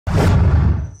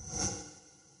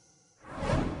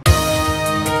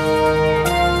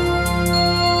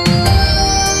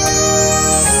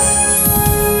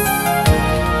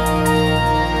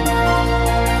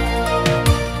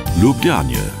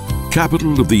Ljubljana,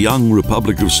 capital of the young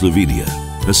Republic of Slovenia,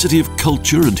 a city of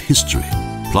culture and history,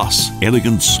 plus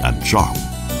elegance and charm.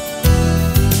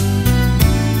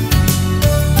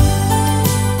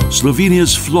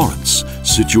 Slovenia's Florence,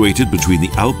 situated between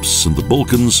the Alps and the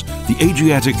Balkans, the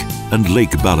Adriatic and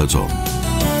Lake Balaton.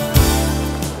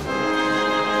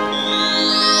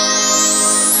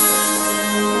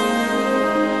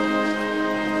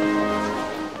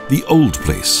 The old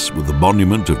place, with the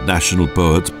monument of national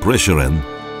poet Prešeren,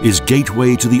 is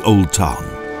gateway to the old town.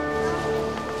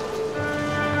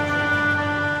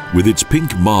 With its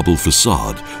pink marble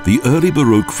façade, the early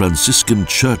Baroque Franciscan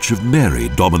Church of Mary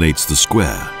dominates the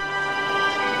square.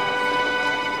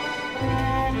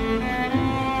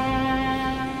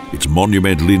 Its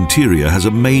monumental interior has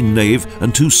a main nave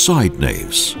and two side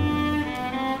naves.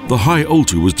 The high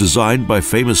altar was designed by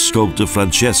famous sculptor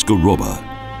Francesco Roba.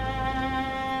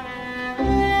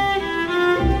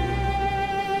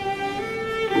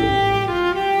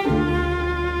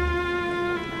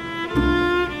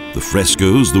 The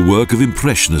frescoes, the work of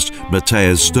Impressionist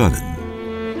Matthias Sternen.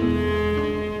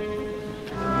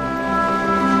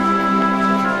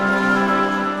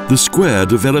 The square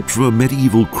developed from a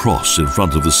medieval cross in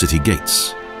front of the city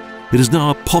gates. It is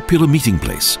now a popular meeting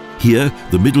place. Here,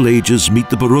 the Middle Ages meet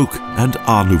the Baroque and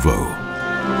Art Nouveau.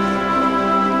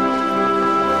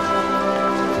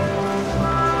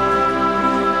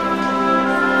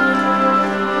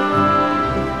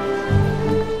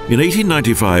 In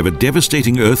 1895, a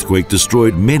devastating earthquake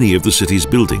destroyed many of the city's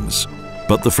buildings,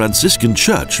 but the Franciscan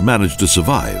church managed to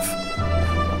survive.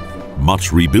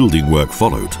 Much rebuilding work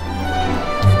followed.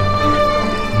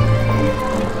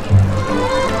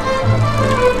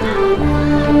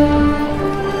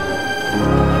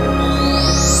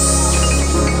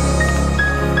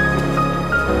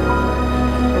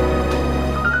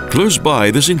 Close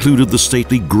by, this included the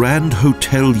stately Grand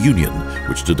Hotel Union,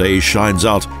 which today shines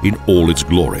out in all its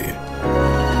glory.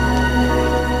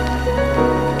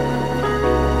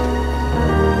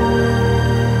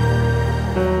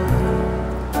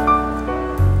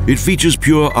 It features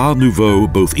pure Art Nouveau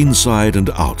both inside and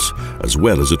out, as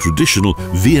well as a traditional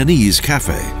Viennese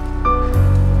cafe.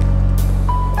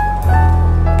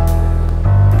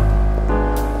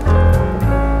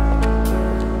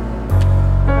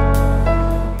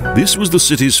 This was the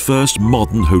city's first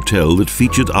modern hotel that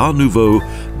featured Art Nouveau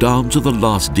down to the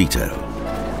last detail.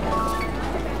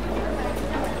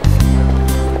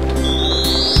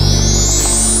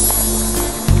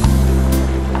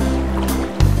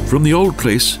 From the old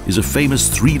place is a famous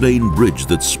three-lane bridge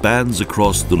that spans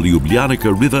across the Ljubljana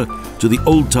river to the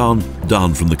old town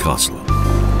down from the castle.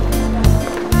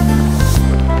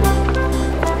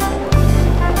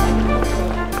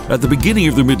 At the beginning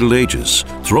of the Middle Ages,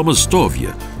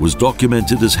 Tromostovje was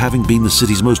documented as having been the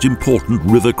city's most important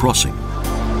river crossing.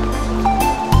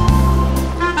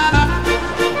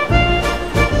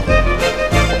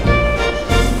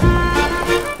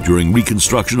 During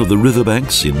reconstruction of the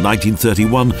riverbanks in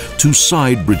 1931, two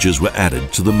side bridges were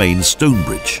added to the main stone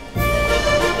bridge,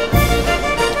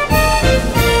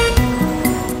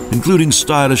 including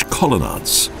stylish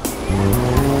colonnades.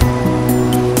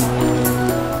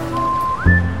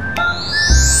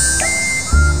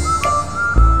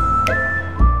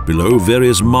 Below,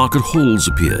 various market halls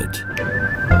appeared,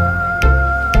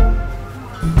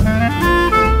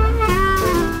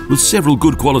 with several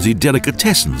good quality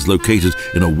delicatessens located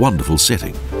in a wonderful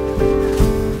setting.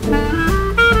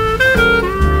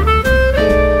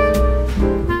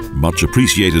 Much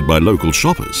appreciated by local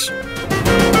shoppers.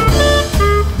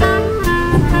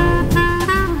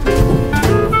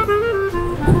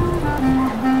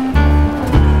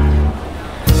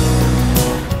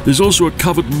 There's also a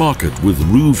covered market with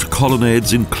roofed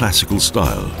colonnades in classical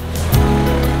style.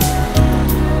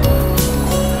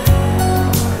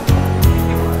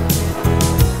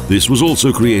 This was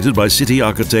also created by city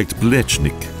architect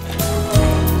Plečnik.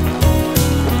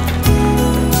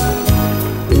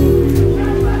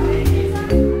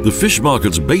 The fish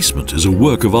market's basement is a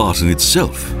work of art in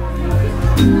itself.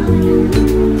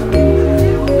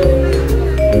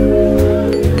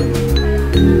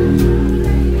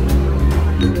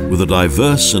 With a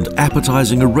diverse and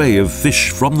appetizing array of fish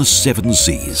from the seven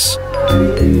seas.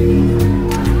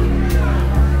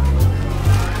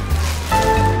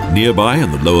 Nearby,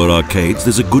 in the lower arcades,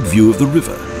 there's a good view of the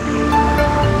river.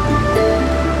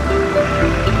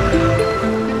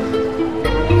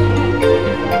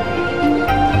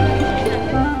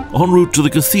 En route to the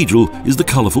cathedral is the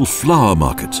colourful flower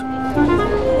market.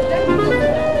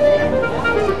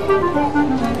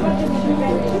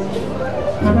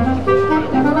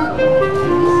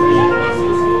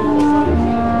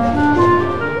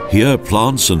 Here,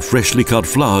 plants and freshly cut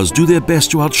flowers do their best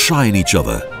to outshine each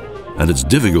other, and it's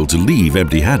difficult to leave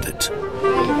empty-handed.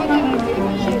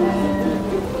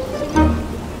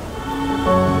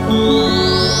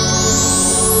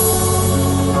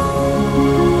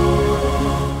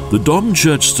 The Dom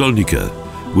Church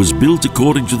Stolnica was built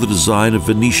according to the design of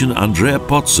Venetian Andrea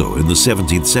Pozzo in the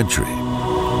 17th century.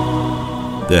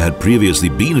 There had previously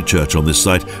been a church on this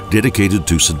site dedicated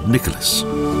to St. Nicholas.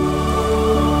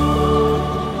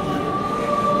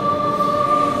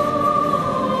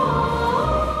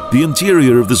 The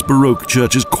interior of this Baroque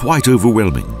church is quite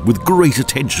overwhelming, with great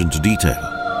attention to detail.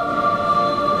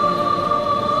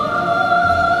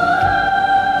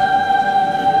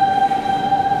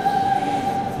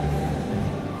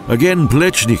 Again,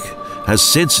 Plečnik has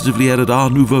sensitively added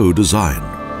Art Nouveau design.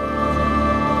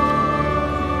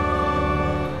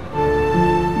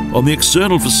 On the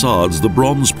external facades, the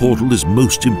bronze portal is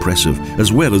most impressive,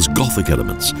 as well as Gothic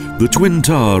elements. The twin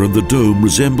tower and the dome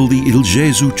resemble the Il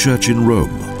Gesù church in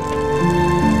Rome.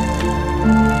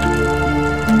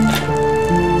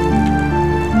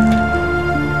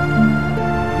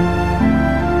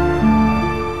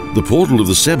 The portal of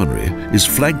the seminary is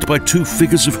flanked by two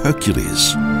figures of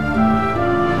Hercules.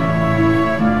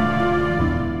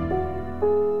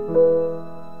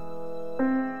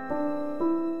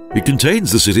 It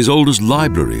contains the city's oldest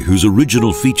library, whose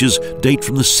original features date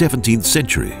from the 17th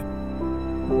century.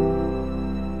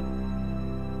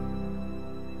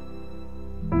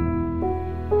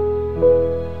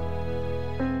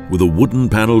 With a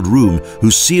wooden-panelled room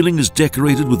whose ceiling is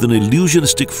decorated with an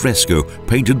illusionistic fresco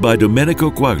painted by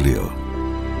Domenico Quaglio.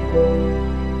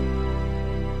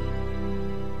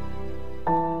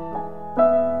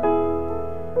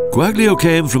 Quaglio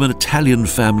came from an Italian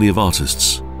family of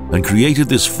artists and created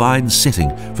this fine setting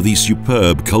for these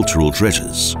superb cultural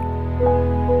treasures.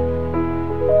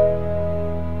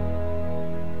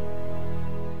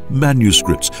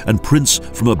 Manuscripts and prints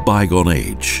from a bygone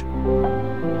age.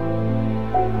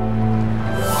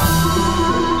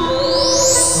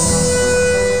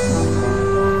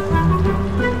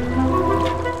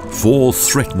 Four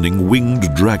threatening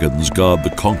winged dragons guard the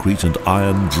concrete and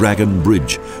iron dragon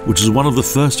bridge, which is one of the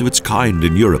first of its kind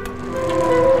in Europe.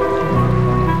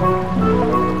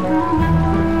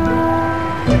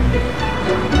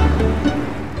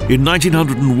 In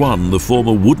 1901, the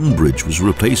former wooden bridge was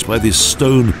replaced by this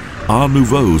stone Art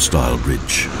Nouveau style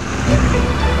bridge.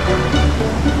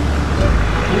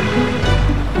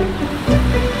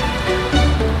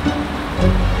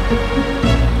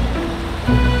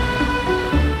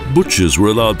 Butchers were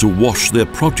allowed to wash their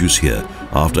produce here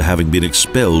after having been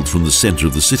expelled from the centre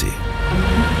of the city.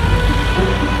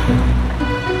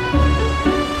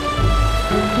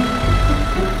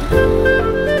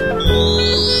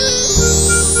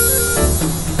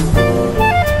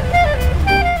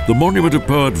 The monument of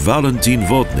poet Valentin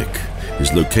Vodnik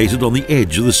is located on the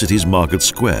edge of the city's market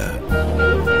square.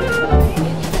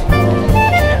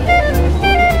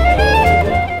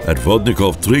 At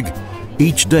Vodnikov Trig,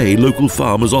 each day local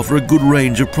farmers offer a good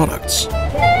range of products.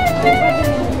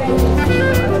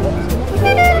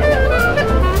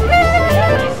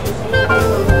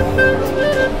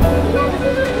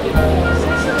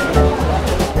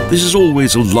 This is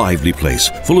always a lively place,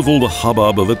 full of all the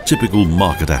hubbub of a typical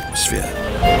market atmosphere.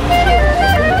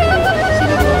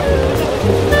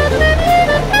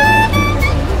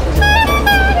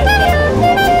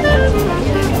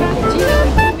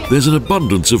 There's an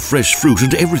abundance of fresh fruit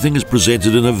and everything is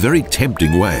presented in a very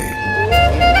tempting way.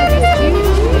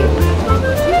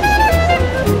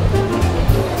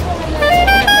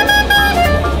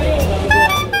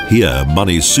 Here,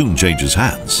 money soon changes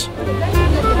hands.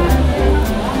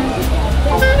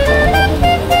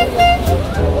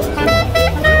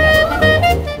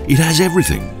 It has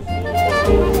everything.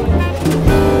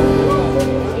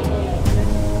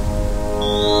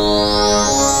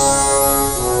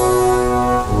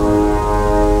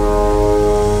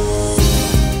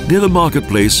 Near the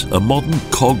marketplace, a modern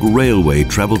cog railway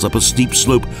travels up a steep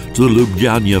slope to the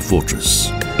Ljubljana fortress.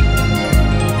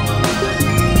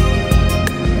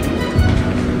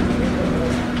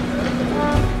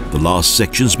 The last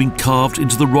section has been carved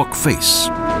into the rock face.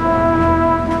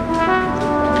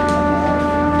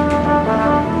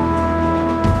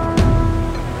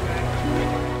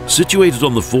 Situated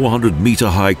on the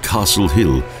 400-metre-high castle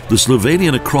hill, the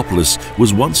Slovenian Acropolis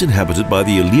was once inhabited by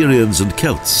the Illyrians and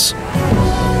Celts.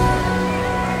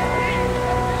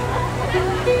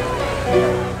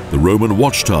 The Roman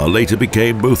watchtower later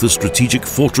became both a strategic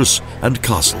fortress and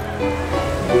castle.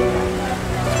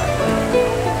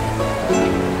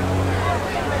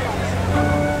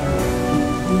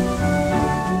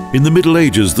 In the Middle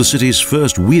Ages, the city's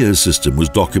first weir system was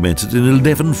documented in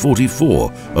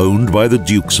 1144, owned by the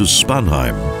Dukes of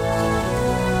Spanheim.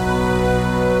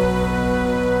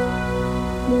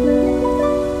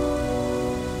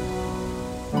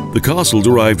 The castle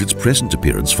derived its present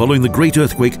appearance following the great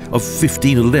earthquake of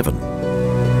 1511.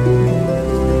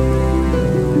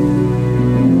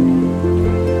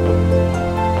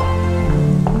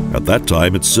 At that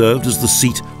time, it served as the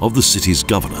seat of the city's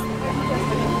governor.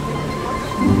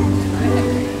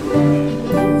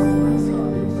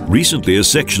 Recently, a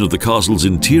section of the castle's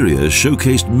interior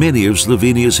showcased many of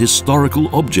Slovenia's historical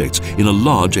objects in a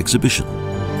large exhibition.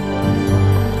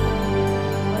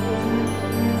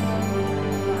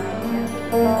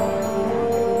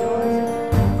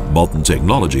 Modern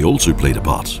technology also played a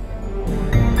part.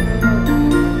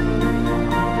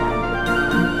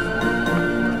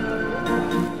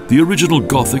 The original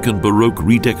Gothic and Baroque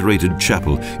redecorated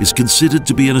chapel is considered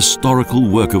to be an historical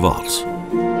work of art.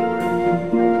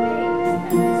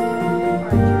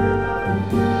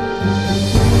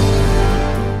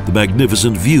 The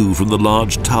magnificent view from the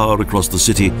large tower across the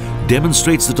city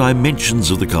demonstrates the dimensions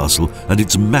of the castle and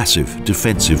its massive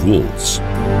defensive walls.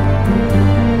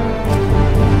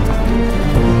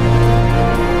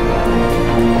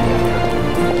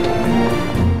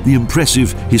 The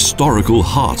impressive historical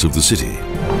heart of the city.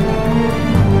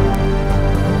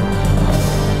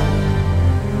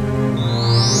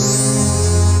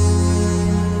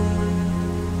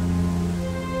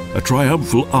 A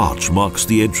triumphal arch marks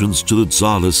the entrance to the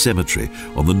Žale Cemetery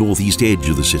on the northeast edge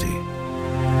of the city.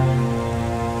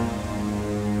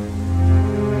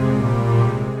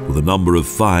 With a number of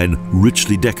fine,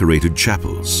 richly decorated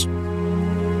chapels.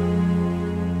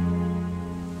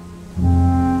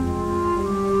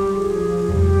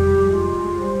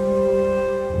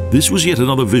 This was yet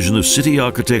another vision of city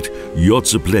architect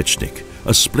Jože Plečnik,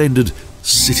 a splendid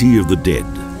city of the dead.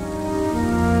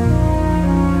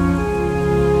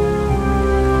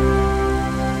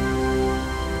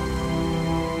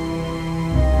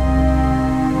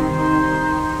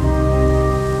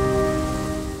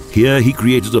 Here he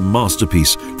created a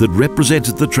masterpiece that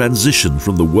represented the transition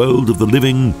from the world of the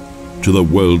living to the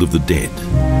world of the dead.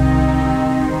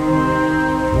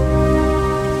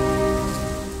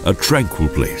 A tranquil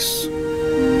place.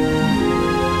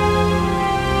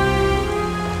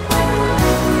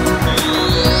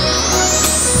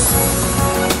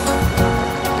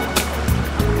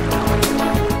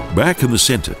 Back in the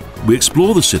center, we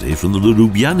explore the city from the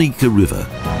Ljubljana River.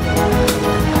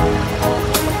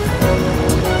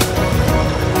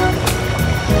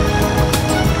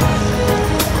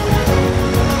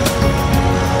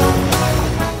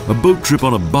 A boat trip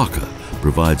on a barca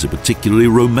provides a particularly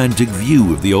romantic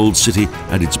view of the old city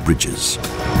and its bridges.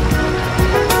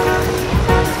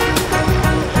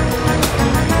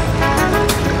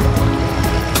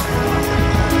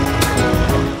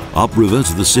 Upriver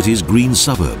to the city's green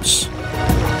suburbs.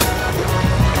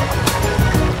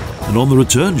 And on the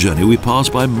return journey we pass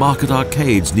by market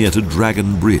arcades near to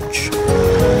Dragon Bridge.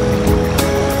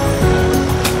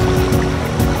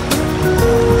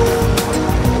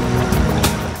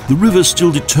 The river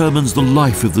still determines the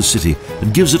life of the city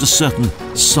and gives it a certain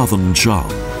southern charm.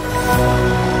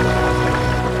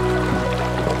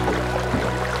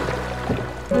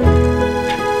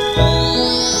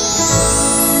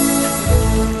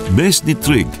 Mestni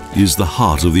Trg is the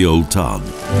heart of the old town.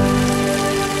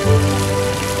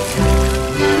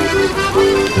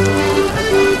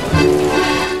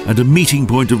 And a meeting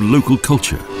point of local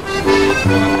culture.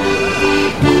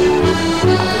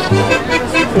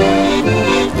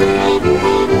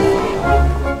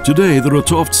 Today, the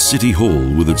Rotovt City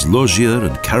Hall, with its loggia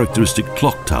and characteristic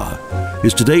clock tower,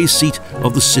 is today's seat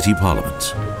of the city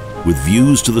parliament, with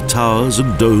views to the towers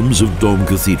and domes of Dom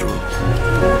Cathedral.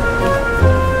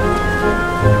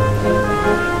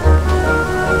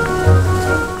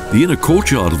 The inner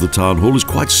courtyard of the town hall is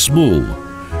quite small.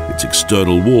 Its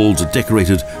external walls are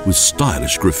decorated with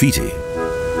stylish graffiti.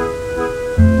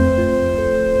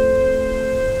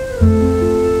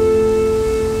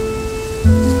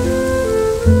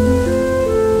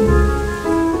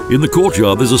 In the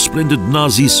courtyard there's a splendid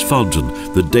Narcisse fountain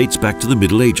that dates back to the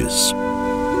Middle Ages.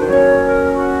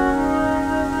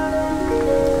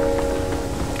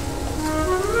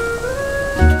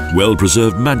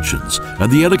 Well-preserved mansions and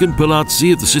the elegant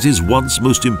palazzi of the city's once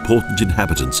most important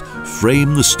inhabitants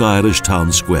frame the stylish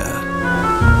town square.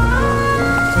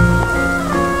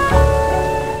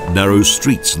 Narrow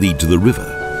streets lead to the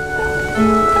river.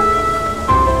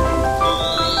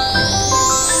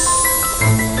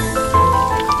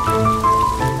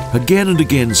 Again and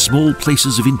again, small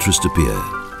places of interest appear.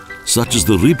 such as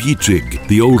the Ribji Trig,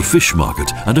 the old fish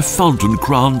market, and a fountain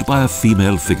crowned by a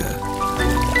female figure.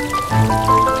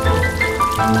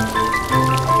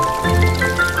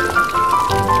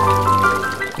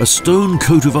 A stone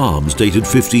coat of arms dated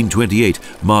 1528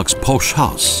 marks Posh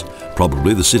House,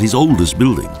 probably the city's oldest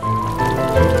building.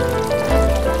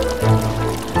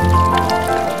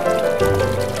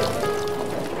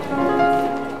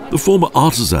 The former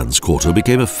artisans' quarter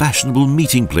became a fashionable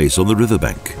meeting place on the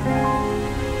riverbank.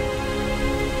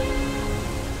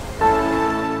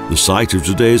 The site of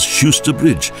today's Schuster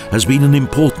Bridge has been an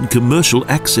important commercial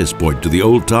access point to the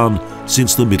old town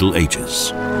since the Middle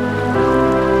Ages.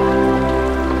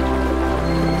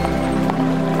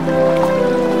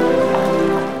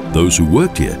 Those who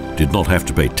worked here did not have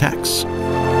to pay tax.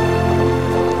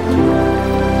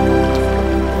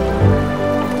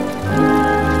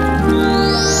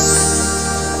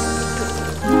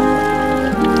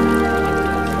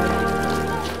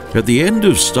 At the end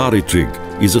of Stari Trig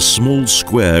is a small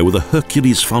square with a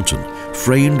Hercules fountain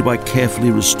framed by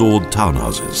carefully restored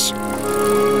townhouses.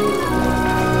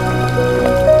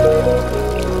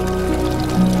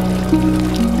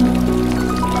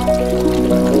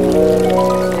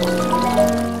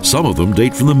 Some of them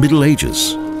date from the Middle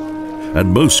Ages,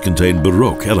 and most contain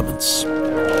Baroque elements.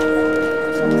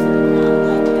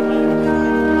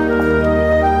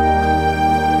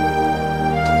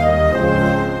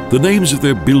 The names of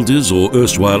their builders or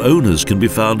erstwhile owners can be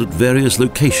found at various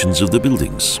locations of the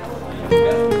buildings.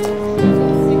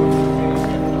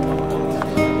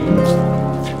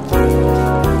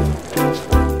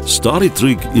 Stari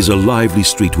Trig is a lively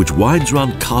street which winds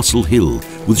around Castle Hill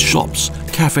with shops,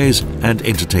 cafes and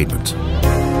entertainment.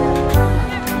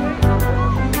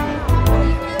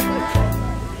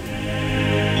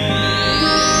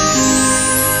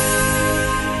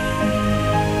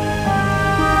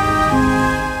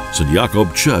 St.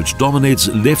 Jakob Church dominates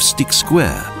Levstik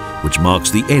Square, which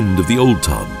marks the end of the Old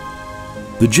Town.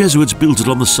 The Jesuits built it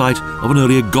on the site of an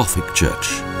earlier Gothic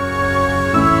church.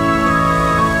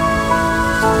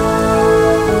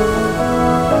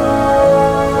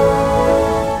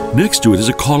 Next to it is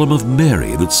a column of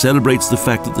Mary that celebrates the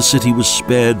fact that the city was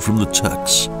spared from the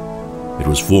Turks. It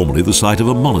was formerly the site of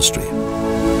a monastery.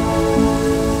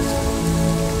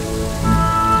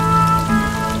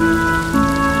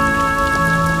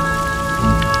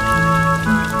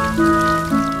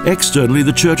 Externally,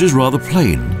 the church is rather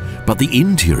plain, but the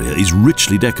interior is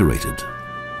richly decorated.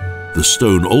 The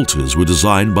stone altars were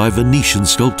designed by Venetian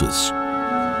sculptors.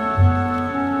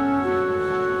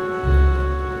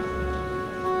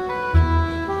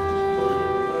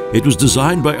 It was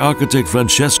designed by architect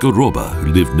Francesco Roba,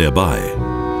 who lived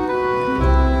nearby.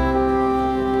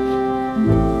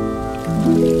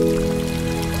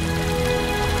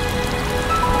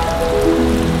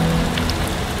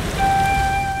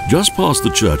 Just past the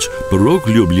church, Baroque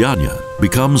Ljubljana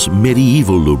becomes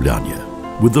medieval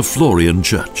Ljubljana, with the Florian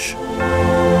church.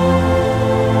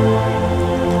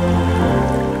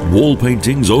 Wall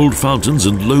paintings, old fountains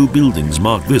and low buildings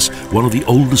mark this one of the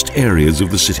oldest areas of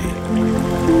the city.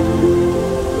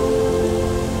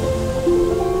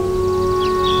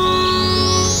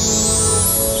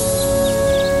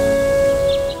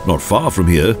 Not far from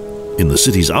here, in the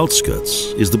city's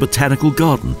outskirts, is the Botanical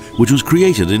Garden, which was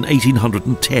created in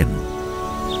 1810.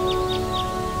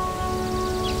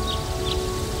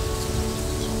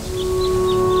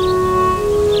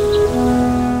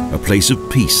 A place of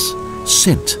peace,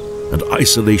 scent and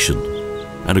isolation,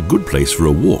 and a good place for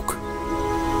a walk.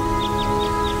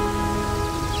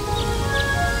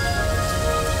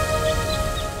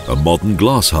 A modern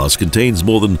glasshouse contains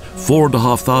more than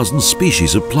 4,500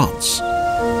 species of plants.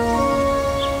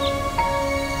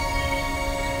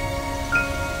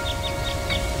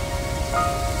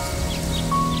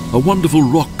 A wonderful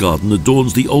rock garden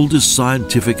adorns the oldest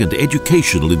scientific and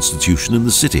educational institution in the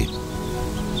city.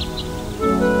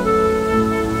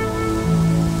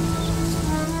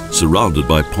 Surrounded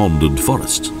by pond and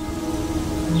forest.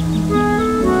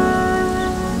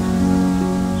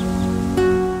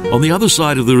 On the other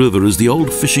side of the river is the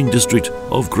old fishing district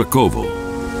of Krakowo.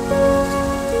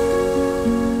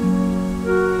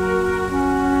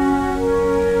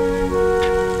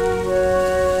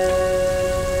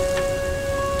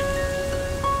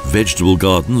 Vegetable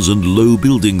gardens and low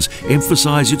buildings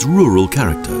emphasize its rural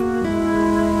character.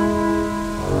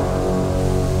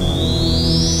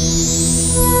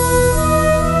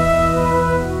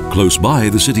 Close by,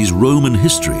 the city's Roman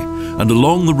history, and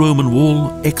along the Roman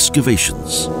wall,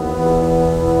 excavations.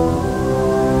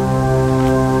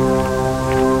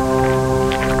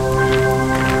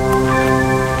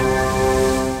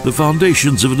 The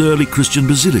foundations of an early Christian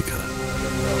basilica.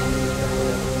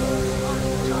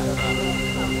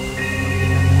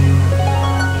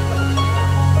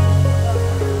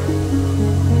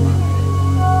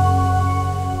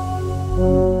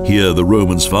 Here the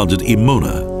Romans founded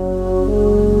Emona.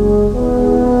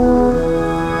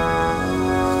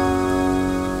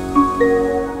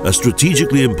 A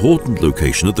strategically important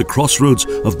location at the crossroads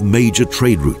of major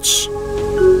trade routes.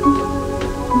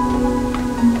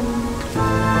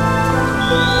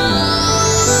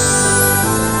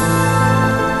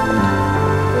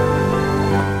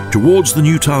 Towards the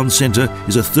new town centre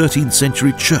is a 13th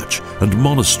century church and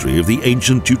monastery of the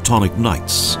ancient Teutonic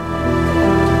Knights.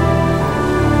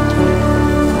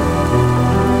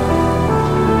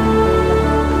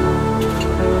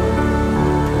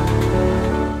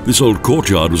 This old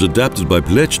courtyard was adapted by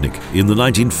Plečnik in the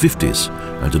 1950s,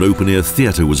 and an open-air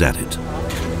theatre was added.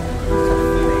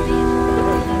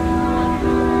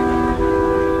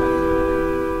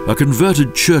 A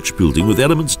converted church building with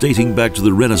elements dating back to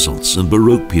the Renaissance and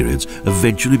Baroque periods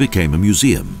eventually became a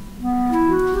museum.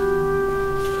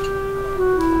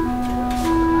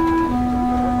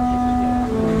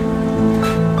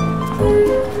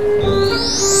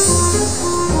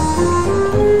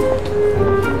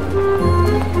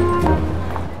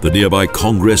 The nearby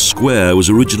Congress Square was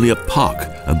originally a park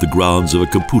and the grounds of a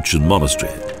Capuchin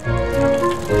monastery.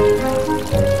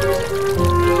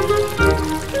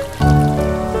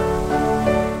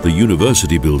 The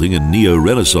university building in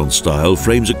neo-Renaissance style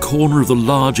frames a corner of the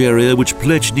large area which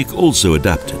Plečnik also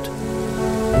adapted.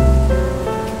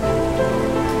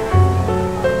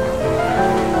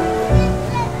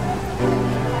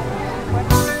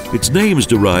 Its name is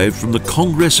derived from the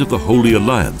Congress of the Holy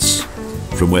Alliance,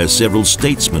 from where several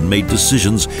statesmen made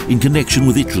decisions in connection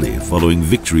with Italy following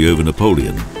victory over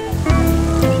Napoleon.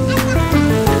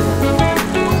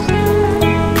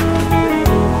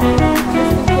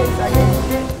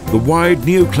 The wide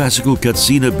neoclassical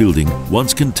Cazzina building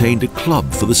once contained a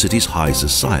club for the city's high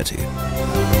society.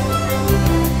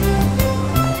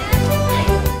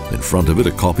 In front of it,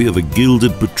 a copy of a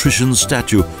gilded patrician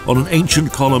statue on an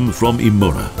ancient column from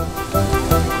Emona.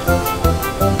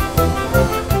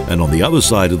 And on the other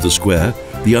side of the square,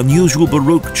 the unusual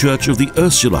Baroque church of the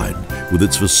Ursuline with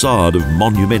its façade of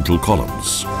monumental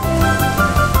columns.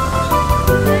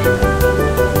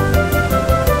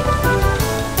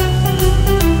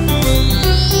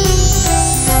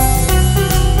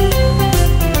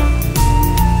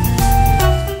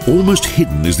 Almost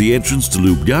hidden is the entrance to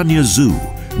Ljubljana Zoo,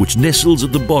 which nestles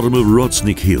at the bottom of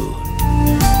Ročnik Hill.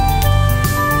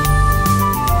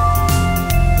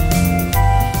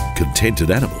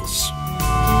 Contented animals.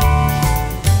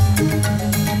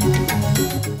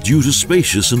 Due to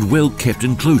spacious and well-kept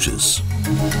enclosures.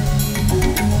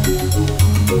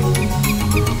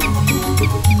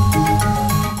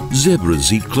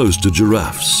 Zebras eat close to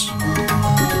giraffes.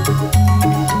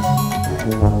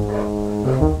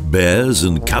 Bears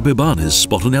and capybaras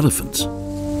spot an elephant.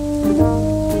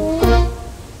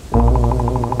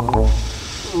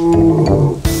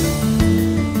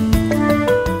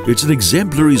 It's an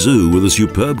exemplary zoo with a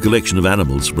superb collection of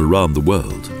animals from around the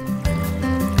world.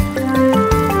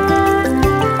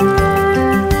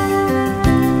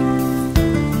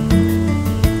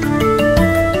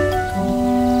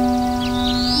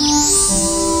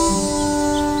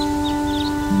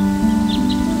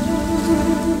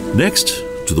 Next,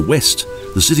 to the west,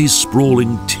 the city's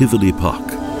sprawling Tivoli Park.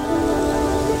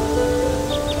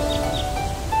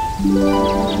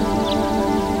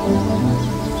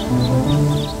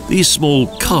 These small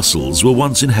castles were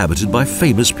once inhabited by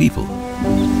famous people.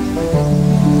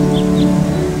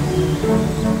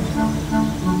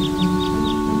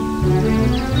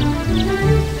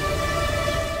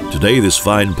 Today, this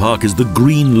fine park is the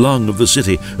green lung of the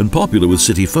city and popular with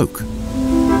city folk.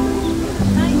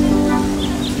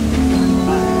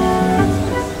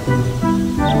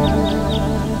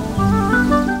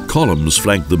 Columns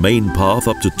flank the main path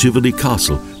up to Tivoli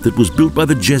Castle that was built by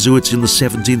the Jesuits in the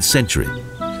 17th century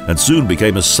and soon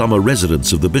became a summer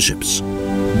residence of the bishops.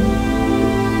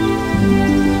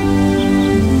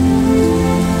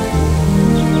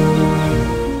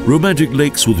 Romantic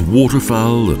lakes with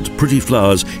waterfowl and pretty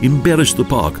flowers embellish the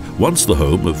park, once the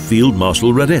home of Field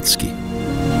Marshal Radetzky.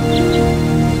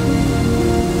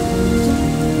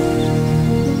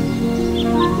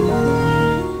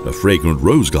 A fragrant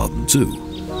rose garden too.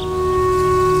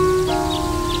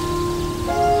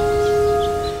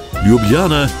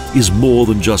 Ljubljana is more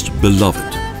than just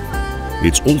beloved.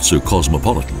 It's also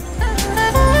cosmopolitan.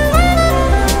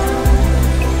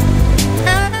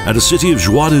 And a city of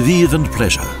joie de vivre and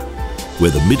pleasure,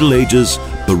 where the Middle Ages,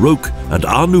 Baroque and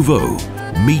Art Nouveau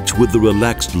meet with the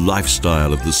relaxed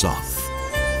lifestyle of the South.